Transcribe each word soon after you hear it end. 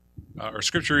Our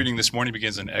scripture reading this morning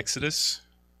begins in Exodus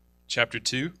chapter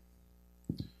 2,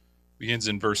 begins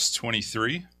in verse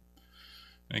 23,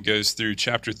 and it goes through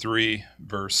chapter 3,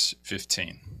 verse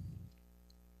 15.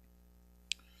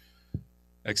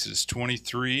 Exodus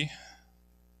 23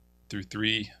 through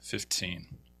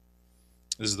 3:15.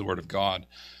 This is the word of God.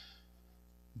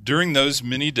 During those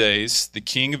many days, the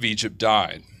king of Egypt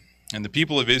died, and the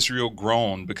people of Israel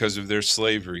groaned because of their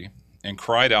slavery and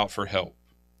cried out for help.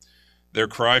 Their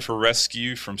cry for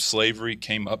rescue from slavery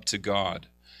came up to God,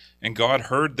 and God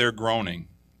heard their groaning,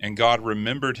 and God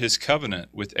remembered his covenant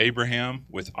with Abraham,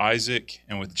 with Isaac,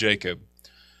 and with Jacob.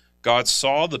 God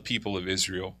saw the people of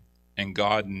Israel, and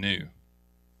God knew.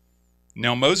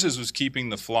 Now Moses was keeping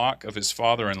the flock of his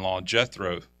father-in-law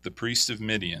Jethro, the priest of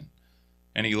Midian,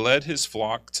 and he led his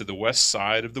flock to the west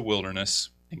side of the wilderness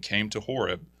and came to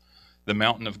Horeb, the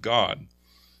mountain of God.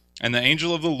 And the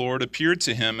angel of the Lord appeared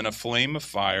to him in a flame of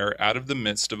fire out of the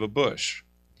midst of a bush.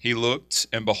 He looked,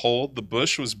 and behold, the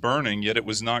bush was burning, yet it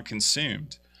was not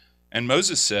consumed. And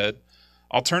Moses said,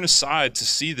 I'll turn aside to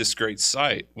see this great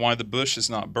sight, why the bush is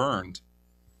not burned.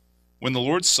 When the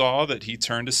Lord saw that he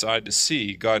turned aside to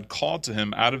see, God called to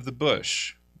him out of the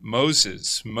bush,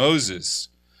 Moses, Moses.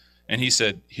 And he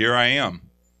said, Here I am.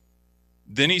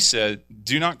 Then he said,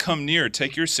 Do not come near,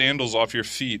 take your sandals off your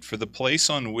feet, for the place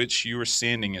on which you are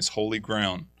standing is holy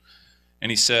ground.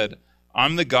 And he said,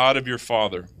 I'm the God of your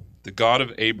father, the God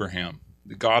of Abraham,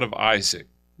 the God of Isaac,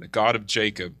 the God of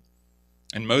Jacob.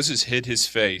 And Moses hid his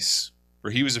face,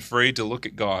 for he was afraid to look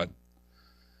at God.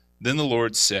 Then the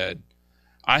Lord said,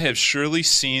 I have surely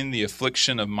seen the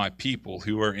affliction of my people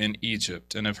who are in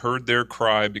Egypt, and have heard their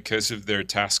cry because of their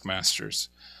taskmasters.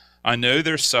 I know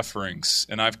their sufferings,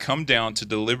 and I've come down to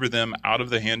deliver them out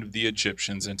of the hand of the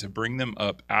Egyptians and to bring them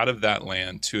up out of that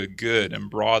land to a good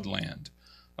and broad land,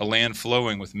 a land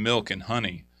flowing with milk and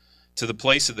honey, to the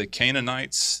place of the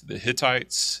Canaanites, the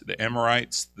Hittites, the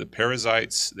Amorites, the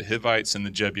Perizzites, the Hivites, and the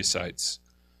Jebusites.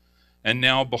 And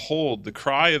now, behold, the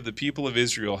cry of the people of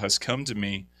Israel has come to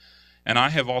me, and I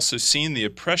have also seen the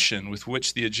oppression with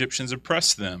which the Egyptians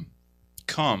oppress them.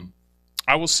 Come,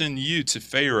 I will send you to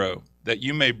Pharaoh, that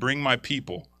you may bring my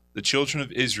people, the children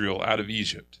of Israel, out of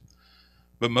Egypt.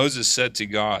 But Moses said to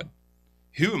God,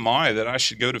 Who am I that I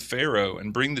should go to Pharaoh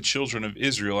and bring the children of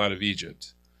Israel out of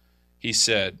Egypt? He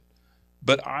said,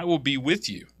 But I will be with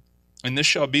you, and this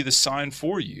shall be the sign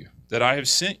for you, that I have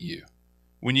sent you.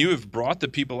 When you have brought the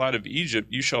people out of Egypt,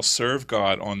 you shall serve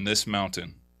God on this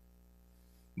mountain.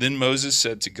 Then Moses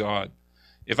said to God,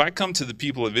 If I come to the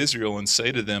people of Israel and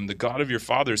say to them, The God of your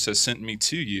fathers has sent me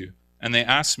to you, and they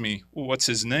ask me, well, what's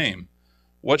his name?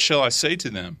 What shall I say to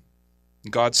them?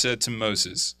 God said to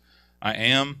Moses, I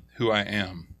am who I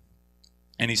am.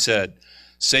 And he said,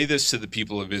 Say this to the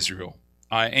people of Israel,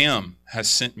 I am has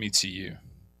sent me to you.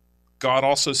 God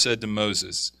also said to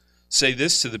Moses, Say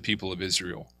this to the people of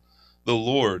Israel, The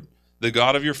Lord, the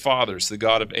God of your fathers, the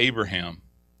God of Abraham,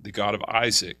 the God of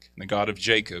Isaac, and the God of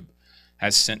Jacob,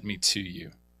 has sent me to you.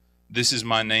 This is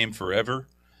my name forever,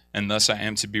 and thus I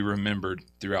am to be remembered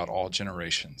throughout all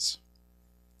generations.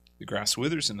 The grass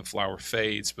withers and the flower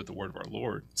fades, but the word of our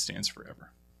Lord stands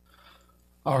forever.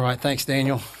 All right, thanks,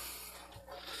 Daniel.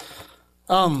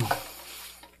 One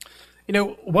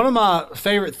of my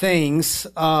favorite things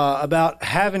about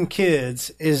having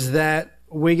kids is that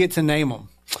we get to name them.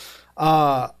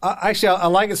 I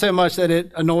like it so much that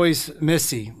it annoys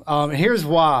Missy. And here's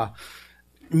why.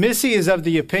 Missy is of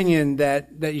the opinion that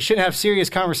you shouldn't have serious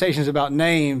conversations about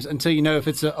names until you know if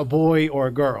it's a boy or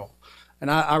a girl.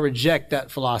 And I reject that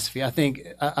philosophy. I think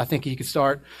you could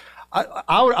start.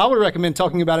 I would recommend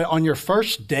talking about it on your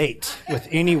first date with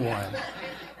anyone.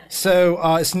 So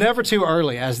it's never too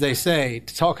early, as they say,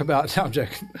 to talk about. No, I'm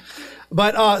joking.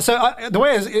 But the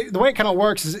way it kind of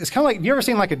works is it's kind of like, have you ever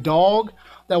seen like a dog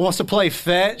that wants to play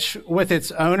fetch with its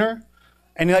owner?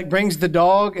 And he brings the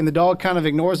dog, and the dog kind of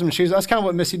ignores him and shoots. That's kind of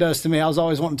what Missy does to me. I was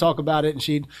always wanting to talk about it, and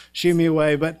she'd shoo me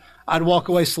away, but I'd walk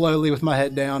away slowly with my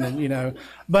head down, and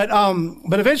But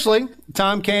eventually,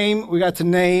 time came. We got to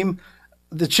name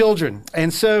the children,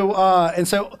 and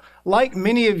so like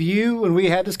many of you, when we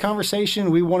had this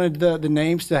conversation, we wanted the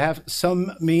names to have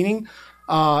some meaning.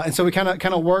 And so we kind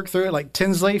of worked through it. Like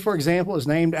Tinsley, for example, is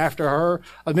named after her,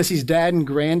 Missy's dad and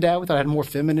granddad. We thought I had more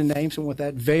feminine names. And with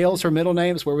that, Vale's her middle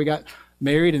name. It's where we got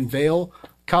married in Vail,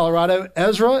 Colorado.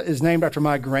 Ezra is named after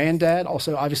my granddad.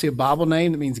 Also, obviously, a Bible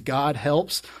name that means God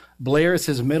helps. Blair is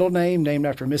his middle name, named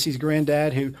after Missy's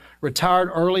granddad, who retired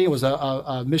early and was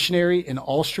a missionary in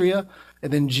Austria.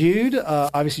 And then Jude,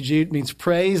 obviously Jude means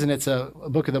praise, and it's a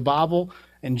book of the Bible.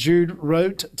 And Jude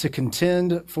wrote to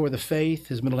contend for the faith.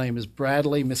 His middle name is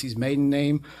Bradley, Missy's maiden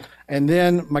name. And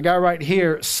then my guy right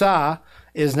here, Si,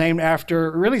 is named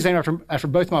after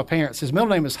both my parents. His middle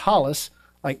name is Hollis,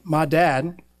 like my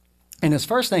dad. And his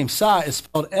first name, Si, is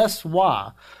spelled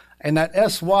S-Y. And that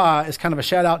S-Y is kind of a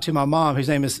shout out to my mom, whose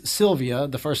name is Sylvia,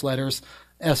 the first letters,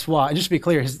 S-Y. And just to be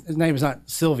clear, his name is not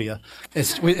Sylvia.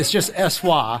 It's just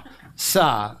S-Y, Si.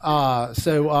 But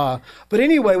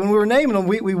anyway, when we were naming them,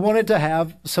 we wanted to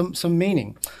have some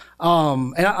meaning.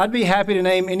 And I'd be happy to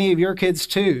name any of your kids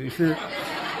too, if you're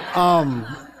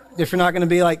not going to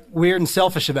be like weird and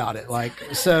selfish about it.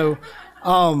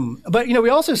 But we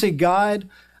also see God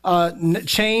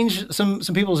change some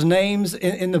people's names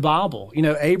in the Bible.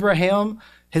 Abraham,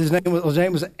 his name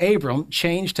was Abram,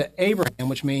 changed to Abraham,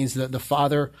 which means the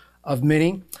father of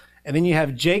many. And then you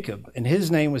have Jacob, and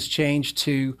his name was changed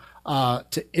to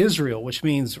Israel, which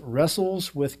means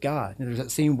wrestles with God. And there's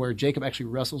that scene where Jacob actually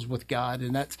wrestles with God,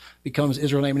 and that becomes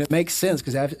Israel's name. And it makes sense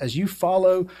because as you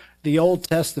follow the Old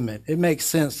Testament, it makes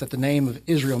sense that the name of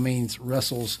Israel means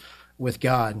wrestles with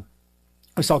God.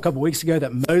 We saw a couple weeks ago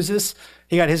that Moses,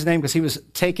 he got his name because he was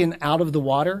taken out of the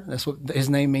water. That's what his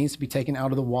name means, to be taken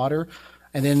out of the water.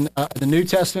 And then in the New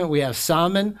Testament, we have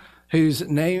Simon, whose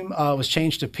name was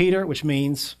changed to Peter, which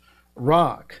means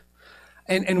rock.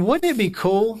 And wouldn't it be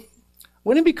cool?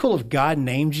 Wouldn't it be cool if God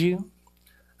named you?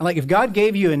 Like if God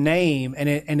gave you a name and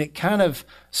it kind of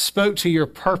spoke to your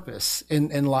purpose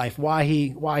in life, why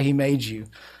he made you.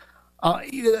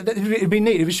 It'd be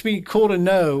neat. It would just be cool to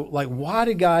know, like, why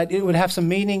did God, it would have some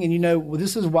meaning, and well,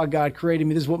 this is why God created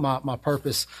me. This is what my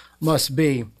purpose must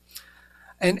be.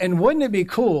 And wouldn't it be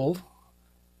cool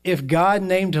if God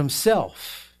named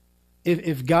himself?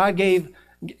 If God gave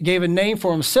a name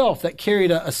for himself that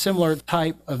carried a similar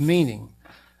type of meaning.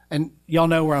 And y'all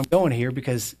know where I'm going here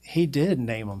because he did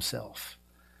name himself.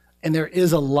 And there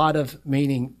is a lot of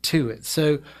meaning to it.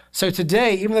 So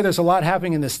today, even though there's a lot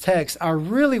happening in this text, I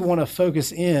really want to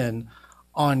focus in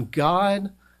on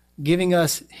God giving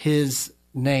us his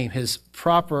name, his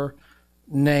proper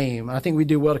name. I think we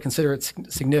do well to consider its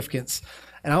significance.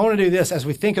 And I want to do this as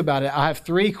we think about it. I have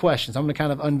 3 questions. I'm going to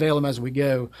kind of unveil them as we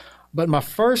go. But my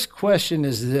first question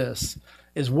is this,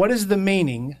 what is the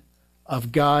meaning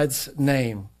of God's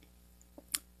name?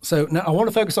 So now I want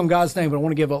to focus on God's name, but I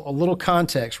want to give a little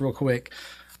context real quick.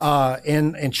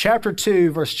 In chapter 2,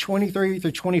 verse 23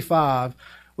 through 25,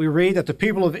 we read that the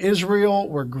people of Israel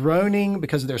were groaning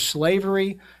because of their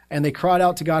slavery, and they cried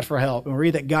out to God for help. And we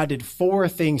read that God did 4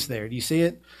 things there. Do you see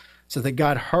it? So that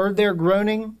God heard their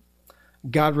groaning,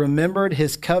 God remembered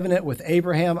his covenant with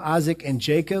Abraham, Isaac, and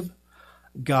Jacob,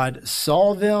 God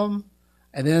saw them,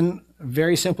 and then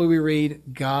very simply we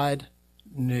read, God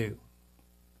knew.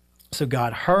 So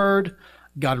God heard,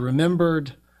 God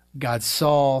remembered, God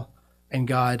saw, and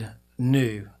God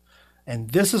knew. And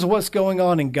this is what's going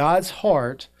on in God's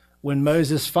heart when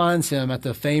Moses finds him at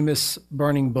the famous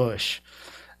burning bush.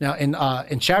 Now,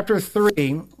 in chapter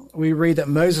 3, we read that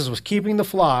Moses was keeping the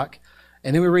flock,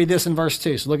 and then we read this in verse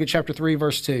 2. So look at chapter 3,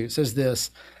 verse 2. It says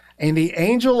this, "And the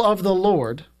angel of the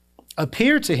Lord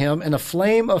appeared to him in a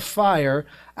flame of fire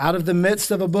out of the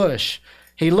midst of a bush.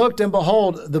 He looked, and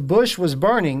behold, the bush was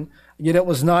burning, yet it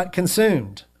was not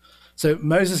consumed." So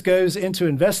Moses goes in to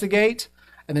investigate,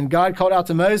 and then God called out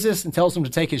to Moses and tells him to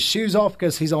take his shoes off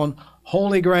because he's on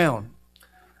holy ground.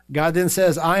 God then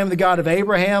says, "I am the God of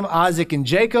Abraham, Isaac, and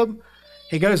Jacob."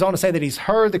 He goes on to say that he's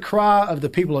heard the cry of the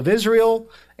people of Israel,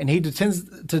 and he intends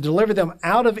to deliver them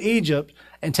out of Egypt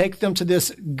and take them to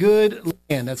this good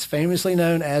land that's famously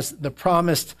known as the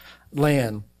Promised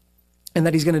Land. And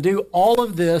that he's going to do all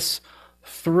of this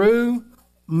through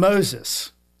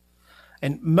Moses.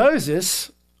 And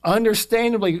Moses,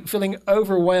 understandably feeling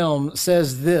overwhelmed,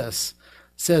 says,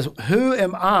 "Who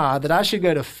am I that I should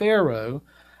go to Pharaoh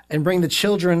and bring the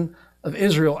children of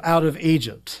Israel out of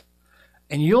Egypt?"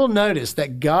 And you'll notice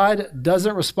that God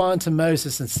doesn't respond to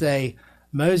Moses and say,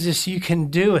 "Moses, you can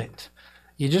do it.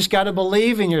 You just got to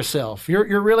believe in yourself.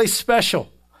 You're really special."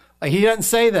 Like, he doesn't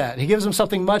say that. He gives him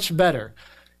something much better.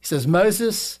 He says,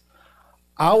 "Moses,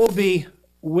 I will be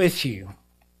with you."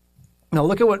 Now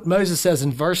look at what Moses says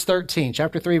in verse 13,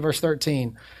 chapter 3, verse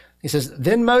 13. He says,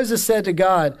 "Then Moses said to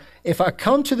God, if I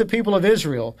come to the people of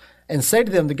Israel and say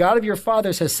to them, the God of your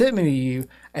fathers has sent me to you,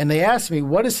 and they ask me,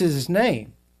 what is his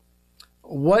name?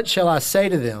 What shall I say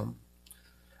to them?"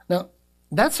 Now,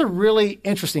 that's a really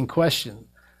interesting question.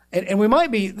 And we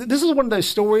might be, this is one of those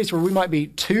stories where we might be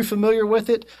too familiar with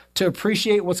it to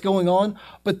appreciate what's going on.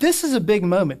 But this is a big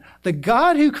moment. The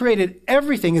God who created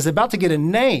everything is about to get a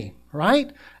name,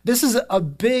 right? This is a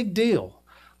big deal.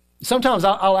 Sometimes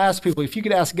I'll ask people, if you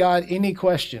could ask God any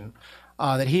question,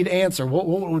 that he'd answer, what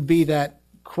would be that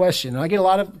question? And I get a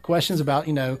lot of questions about,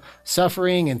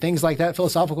 suffering and things like that,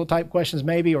 philosophical type questions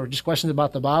maybe, or just questions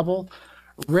about the Bible.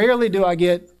 Rarely do I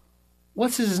get,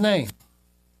 what's his name?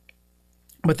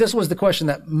 But this was the question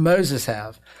that Moses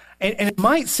had. And it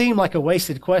might seem like a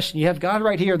wasted question. You have God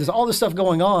right here. There's all this stuff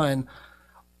going on.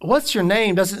 What's your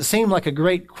name? Doesn't seem like a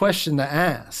great question to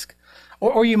ask.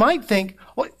 Or you might think,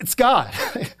 well, it's God.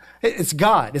 It's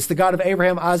God. It's the God of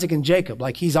Abraham, Isaac, and Jacob.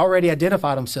 Like he's already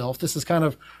identified himself. This is kind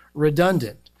of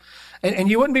redundant. And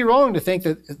you wouldn't be wrong to think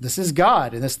that this is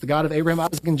God, and this is the God of Abraham,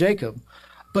 Isaac, and Jacob.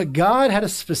 But God had a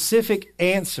specific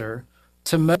answer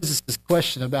to Moses'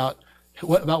 question about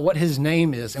what his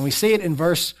name is. And we see it in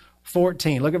verse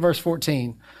 14. Look at verse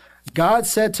 14. God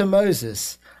said to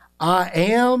Moses, I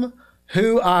am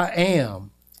who I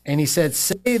am. And he said,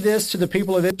 say this to the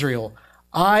people of Israel,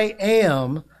 I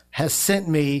am has sent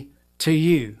me to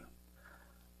you.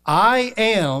 I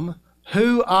am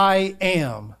who I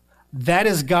am. That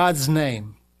is God's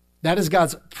name. That is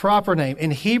God's proper name.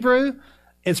 In Hebrew,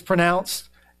 it's pronounced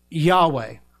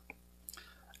Yahweh.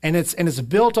 And it's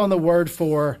built on the word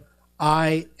for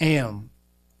I am.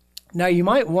 Now you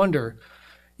might wonder,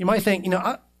 you might think,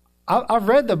 I've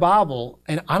read the Bible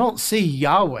and I don't see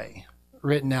Yahweh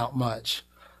written out much.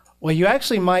 Well, you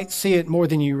actually might see it more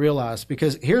than you realize,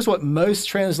 because here's what most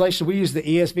translations, we use the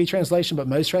ESV translation, but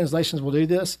most translations will do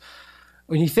this.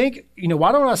 When you think,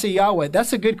 why don't I see Yahweh?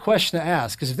 That's a good question to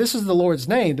ask, because if this is the Lord's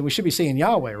name, then we should be seeing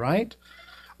Yahweh, right?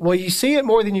 Well, you see it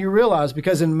more than you realize,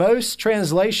 because in most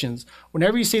translations,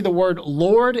 whenever you see the word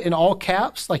Lord in all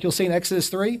caps, like you'll see in Exodus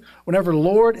 3, whenever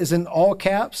Lord is in all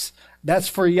caps, that's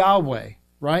for Yahweh,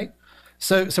 right?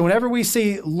 So whenever we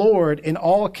see Lord in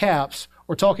all caps,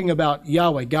 we're talking about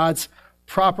Yahweh, God's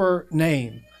proper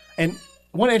name. And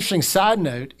one interesting side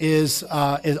note is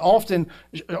often,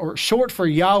 or short for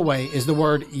Yahweh is the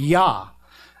word Yah.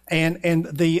 And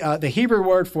the Hebrew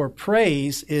word for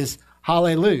praise is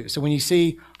hallelujah. So when you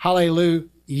see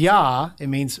hallelujah, it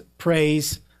means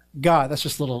praise God. That's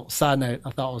just a little side note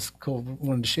I thought was cool,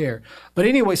 wanted to share. But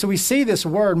anyway, so we see this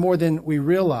word more than we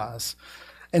realize.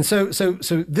 And so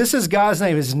this is God's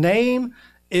name. His name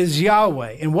is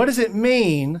Yahweh. And what does it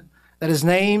mean that his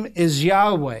name is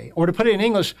Yahweh? Or to put it in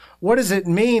English, what does it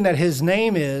mean that his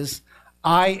name is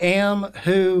I am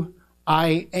who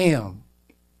I am?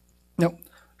 Now,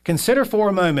 consider for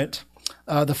a moment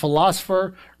the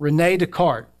philosopher Rene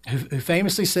Descartes, who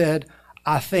famously said,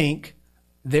 I think,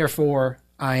 therefore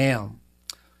I am.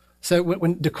 So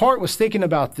when Descartes was thinking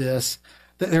about this,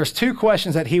 there's two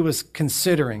questions that he was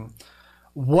considering.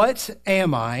 What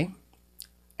am I?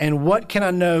 And what can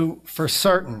I know for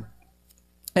certain?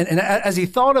 And as he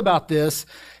thought about this,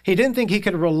 he didn't think he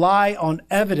could rely on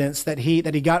evidence that he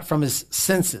got from his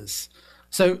senses.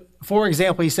 So, for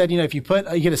example, he said, if you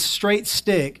get a straight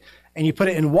stick and you put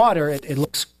it in water, it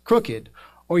looks crooked.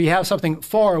 Or you have something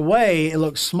far away, it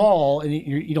looks small, and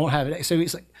you don't have it. So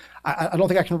he's like, I don't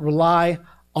think I can rely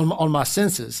on my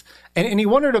senses. And he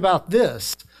wondered about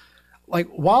this. Like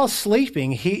while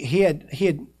sleeping, he had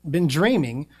been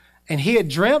dreaming. And he had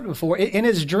dreamt before. In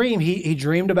his dream, he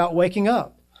dreamed about waking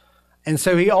up. And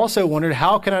so he also wondered,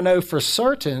 how can I know for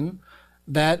certain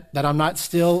that I'm not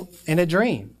still in a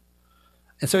dream?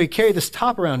 And so he carried this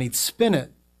top around. He'd spin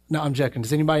it. No, I'm joking.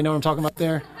 Does anybody know what I'm talking about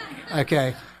there?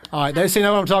 Okay. All right. Those who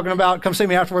know what I'm talking about, come see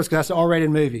me afterwards, because that's an R-rated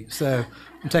movie. So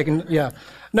I'm taking, yeah.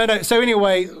 No. So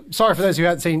anyway, sorry for those who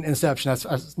haven't seen Inception.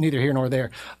 That's neither here nor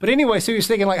there. But anyway, so he was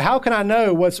thinking, like, how can I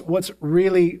know what's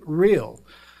really real?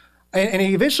 And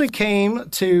he eventually came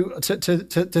to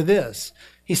this.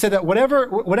 He said that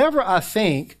whatever I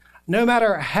think, no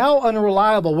matter how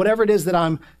unreliable whatever it is that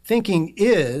I'm thinking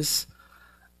is,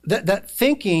 that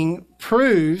thinking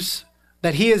proves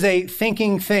that he is a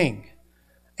thinking thing.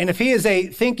 And if he is a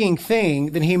thinking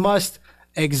thing, then he must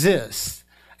exist.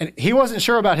 And he wasn't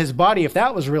sure about his body, if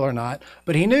that was real or not,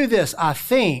 but he knew this: I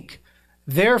think,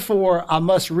 therefore I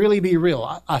must really be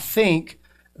real. I think,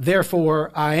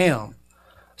 therefore I am.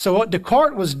 So what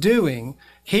Descartes was doing,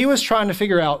 he was trying to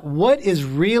figure out what is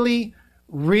really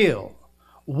real.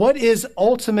 What is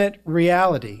ultimate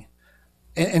reality?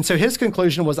 And so his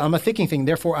conclusion was, I'm a thinking thing,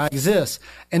 therefore I exist.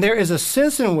 And there is a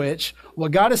sense in which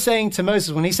what God is saying to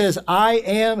Moses when he says, I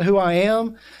am who I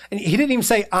am, and he didn't even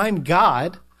say, I'm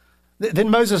God. Then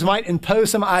Moses might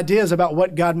impose some ideas about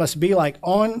what God must be like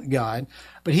on God.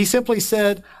 But he simply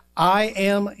said, I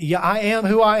am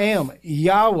who I am,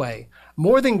 Yahweh.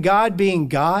 More than God being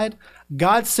God,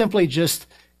 God simply just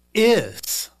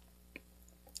is.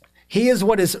 He is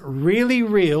what is really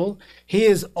real. He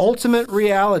is ultimate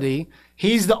reality.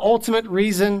 He's the ultimate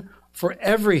reason for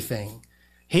everything.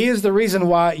 He is the reason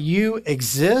why you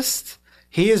exist,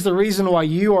 He is the reason why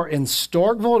you are in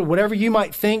Starkville. Whatever you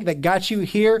might think that got you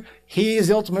here, he is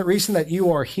the ultimate reason that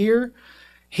you are here.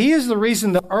 He is the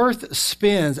reason the earth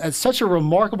spins at such a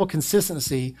remarkable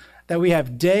consistency that we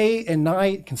have day and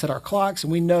night, can set our clocks,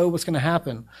 and we know what's going to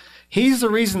happen. He's the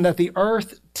reason that the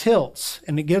earth tilts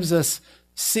and it gives us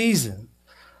season.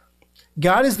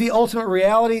 God is the ultimate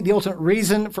reality, the ultimate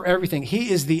reason for everything.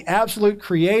 He is the absolute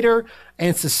creator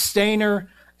and sustainer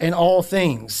in all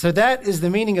things. So that is the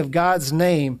meaning of God's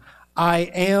name. I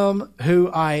am who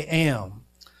I am.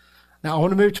 Now I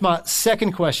want to move to my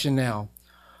second question now.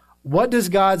 What does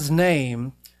God's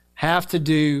name have to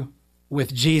do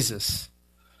with Jesus?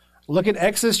 Look at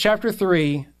Exodus chapter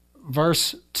 3,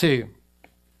 verse 2.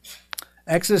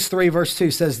 Exodus 3, verse 2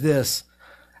 says this,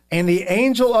 "And the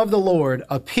angel of the Lord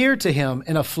appeared to him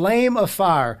in a flame of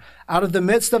fire out of the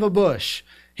midst of a bush.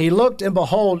 He looked, and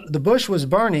behold, the bush was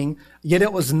burning, yet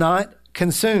it was not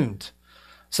consumed."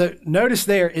 So notice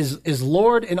there is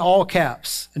Lord in all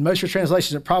caps. In most of your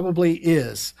translations, it probably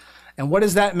is. And what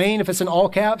does that mean if it's in all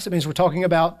caps? It means we're talking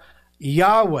about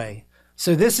Yahweh.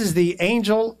 So this is the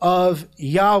angel of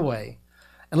Yahweh.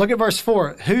 And look at verse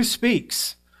 4. Who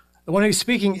speaks? The one who's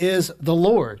speaking is the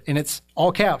Lord, and it's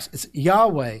all caps. It's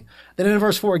Yahweh. Then in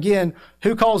verse 4 again,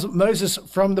 who calls Moses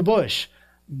from the bush?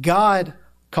 God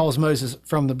calls Moses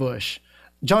from the bush.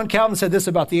 John Calvin said this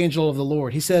about the angel of the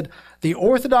Lord. He said, "The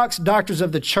orthodox doctors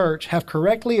of the church have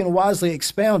correctly and wisely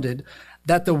expounded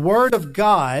that the word of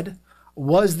God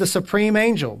was the supreme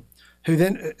angel, who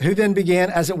then began,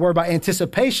 as it were, by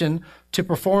anticipation to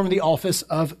perform the office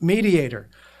of mediator."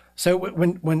 So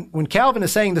when Calvin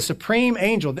is saying the supreme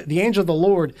angel, the angel of the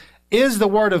Lord, is the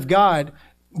word of God,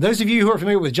 those of you who are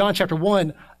familiar with John chapter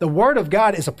 1, the word of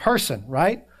God is a person,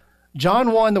 right?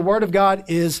 John 1, the word of God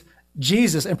is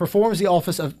Jesus and performs the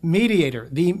office of mediator.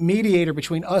 The mediator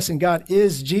between us and God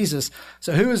is Jesus.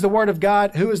 So who is the word of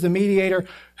God? Who is the mediator?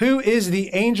 Who is the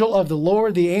angel of the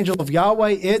Lord, the angel of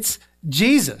Yahweh? It's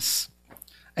Jesus.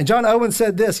 And John Owen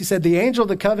said this. He said, "The angel of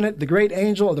the covenant, the great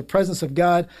angel of the presence of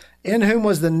God, in whom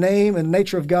was the name and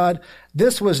nature of God,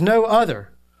 this was no other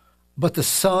but the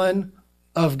Son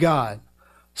of God."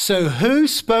 So who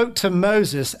spoke to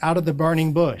Moses out of the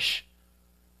burning bush?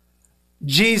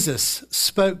 Jesus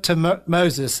spoke to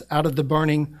Moses out of the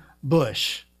burning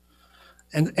bush.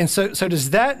 And so does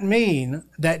that mean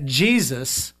that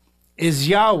Jesus is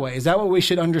Yahweh? Is that what we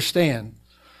should understand?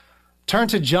 Turn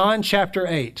to John chapter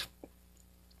 8.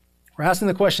 We're asking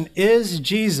the question, is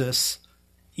Jesus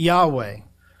Yahweh?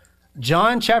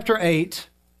 John chapter 8,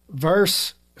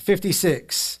 verse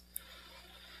 56.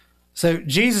 So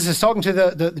Jesus is talking to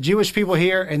the Jewish people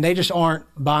here, and they just aren't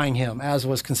buying him, as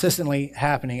was consistently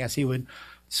happening as he would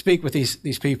speak with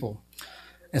these people.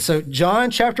 And so John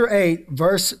chapter 8,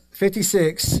 verse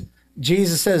 56,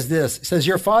 Jesus says this. It says,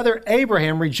 "Your father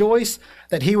Abraham rejoiced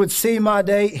that he would see my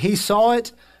day. He saw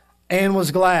it and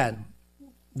was glad."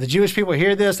 The Jewish people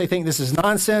hear this. They think this is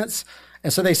nonsense.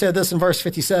 And so they said this in verse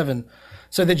 57.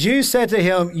 "So the Jews said to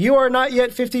him, 'You are not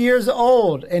yet 50 years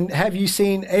old, and have you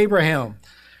seen Abraham?'"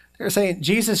 They're saying,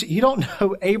 "Jesus, you don't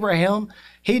know Abraham.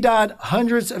 He died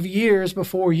hundreds of years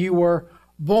before you were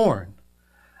born."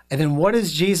 And then what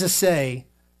does Jesus say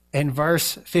in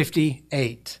verse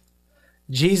 58?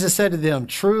 Jesus said to them,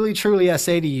 "Truly, truly, I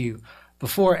say to you,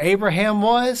 before Abraham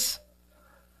was,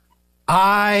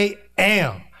 I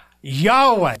am."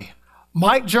 Yahweh.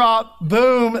 Mic drop,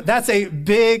 boom. That's a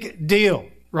big deal,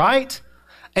 right?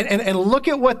 And look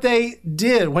at what they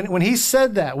did when he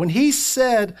said that. When he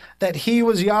said that he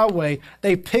was Yahweh,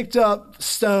 they picked up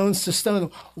stones to stone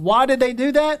him. Why did they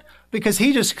do that? Because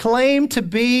he just claimed to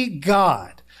be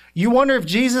God. You wonder if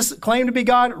Jesus claimed to be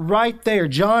God? Right there,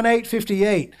 John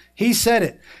 8:58. He said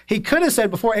it. He could have said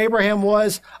before Abraham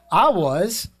was, I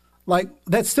was. Like,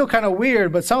 that's still kind of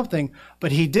weird, but something.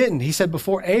 But he didn't. He said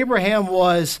before Abraham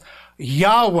was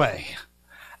Yahweh.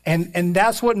 And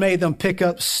that's what made them pick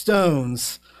up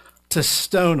stones to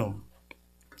stone him.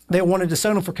 They wanted to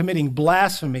stone him for committing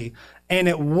blasphemy. And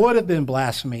it would have been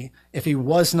blasphemy if he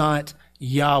was not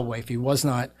Yahweh, if he was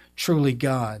not truly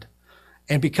God.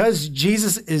 And because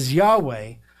Jesus is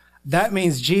Yahweh, that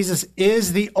means Jesus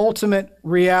is the ultimate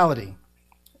reality.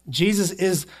 Jesus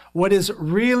is what is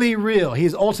really real. He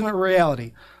is ultimate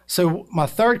reality. So my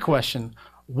third question,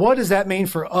 what does that mean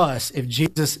for us if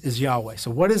Jesus is Yahweh?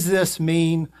 So what does this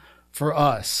mean for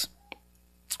us?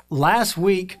 Last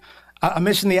week, I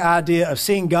mentioned the idea of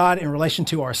seeing God in relation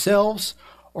to ourselves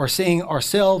or seeing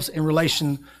ourselves in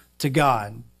relation to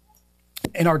God.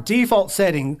 And our default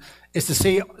setting is to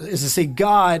see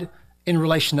God in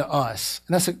relation to us.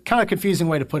 And that's a kind of confusing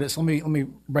way to put it. So let me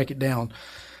break it down.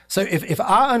 So if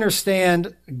I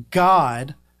understand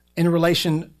God in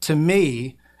relation to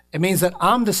me, it means that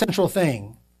I'm the central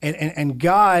thing, and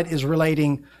God is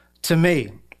relating to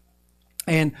me.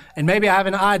 And maybe I have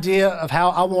an idea of how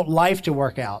I want life to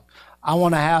work out. I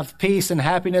want to have peace and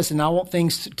happiness, and I want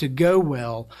things to go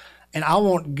well. And I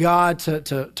want God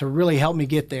to really help me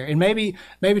get there. And maybe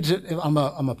I'm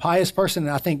a pious person,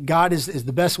 and I think God is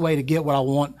the best way to get what I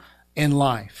want in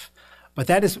life. But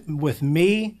that is with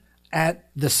me at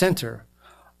the center.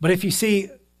 But if you see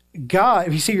God,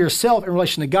 if you see yourself in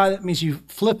relation to God, that means you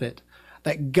flip it,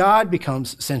 that God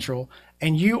becomes central,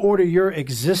 and you order your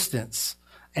existence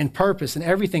and purpose and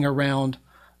everything around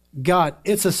God.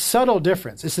 It's a subtle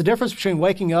difference. It's the difference between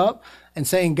waking up and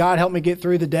saying, God, help me get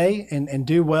through the day and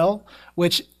do well,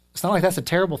 which it's not like that's a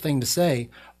terrible thing to say,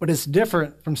 but it's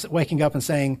different from waking up and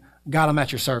saying, God, I'm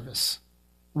at your service.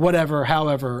 Whatever,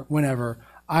 however, whenever,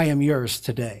 I am yours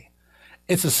today.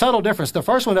 It's a subtle difference. The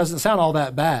first one doesn't sound all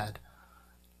that bad.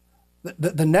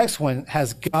 The next one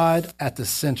has God at the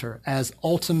center as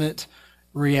ultimate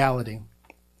reality.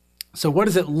 So what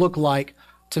does it look like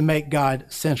to make God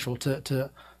central, to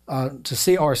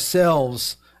see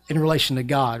ourselves in relation to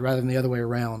God rather than the other way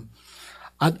around?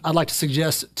 I'd like to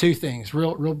suggest two things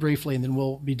real briefly, and then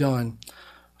we'll be done.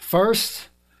 First,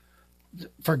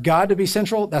 for God to be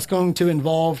central, that's going to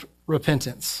involve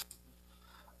repentance.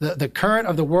 The current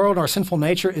of the world, our sinful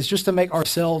nature, is just to make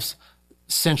ourselves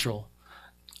central.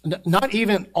 Not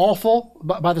even awful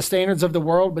by the standards of the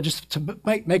world, but just to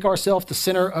make ourselves the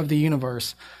center of the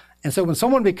universe. And so when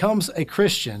someone becomes a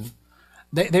Christian,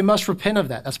 they must repent of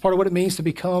that. That's part of what it means to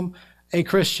become a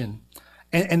Christian.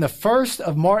 And the first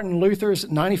of Martin Luther's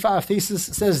 95 Theses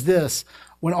says this: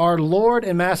 when our Lord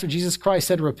and Master Jesus Christ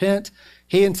said repent,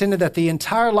 he intended that the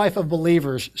entire life of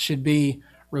believers should be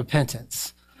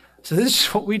repentance. So this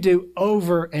is what we do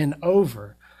over and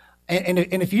over. And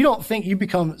if you don't think you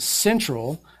become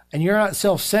central and you're not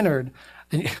self-centered,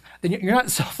 then you're not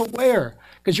self-aware,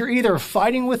 because you're either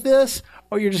fighting with this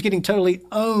or you're just getting totally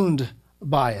owned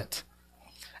by it.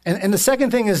 And the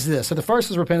second thing is this. So the first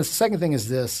is repentance. The second thing is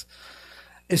this,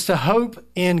 is to hope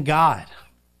in God.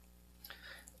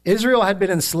 Israel had been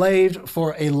enslaved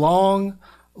for a long,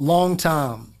 long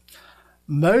time.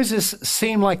 Moses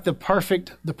seemed like the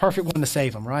perfect one to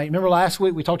save them, right? Remember last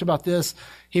week we talked about this?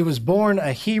 He was born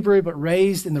a Hebrew but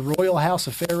raised in the royal house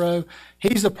of Pharaoh.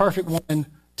 He's the perfect one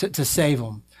to save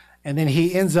them. And then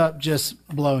he ends up just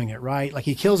blowing it, right? Like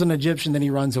he kills an Egyptian, then he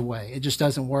runs away. It just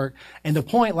doesn't work. And the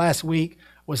point last week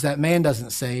was that man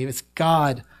doesn't save. It's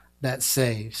God that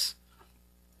saves.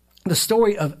 The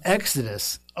story of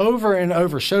Exodus over and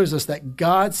over shows us that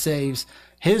God saves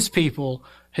his people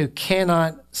who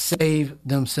cannot save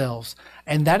themselves.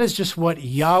 And that is just what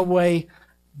Yahweh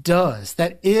does.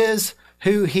 That is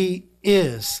who he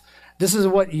is. This is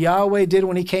what Yahweh did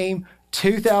when he came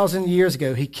 2,000 years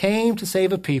ago. He came to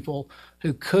save a people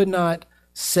who could not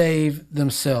save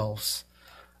themselves.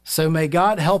 So may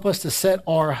God help us to set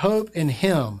our hope in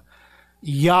him,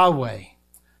 Yahweh,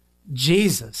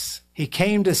 Jesus. He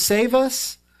came to save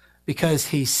us because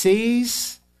he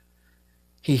sees,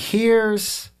 he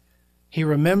hears, he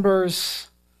remembers,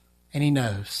 and he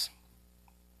knows.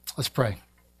 Let's pray.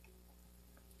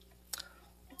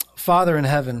 Father in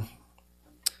heaven,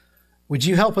 would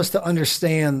you help us to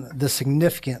understand the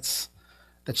significance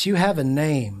that you have a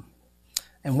name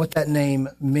and what that name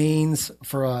means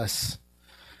for us?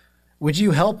 Would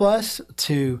you help us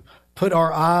to put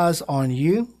our eyes on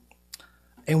you?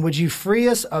 And would you free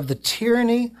us of the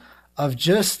tyranny of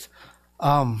just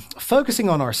focusing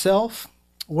on ourselves,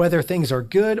 whether things are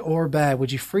good or bad?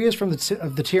 Would you free us from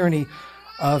the tyranny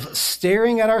of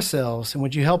staring at ourselves? And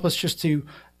would you help us just to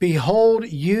behold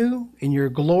you in your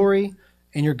glory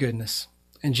and your goodness?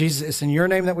 And Jesus, it's in your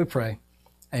name that we pray.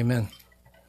 Amen.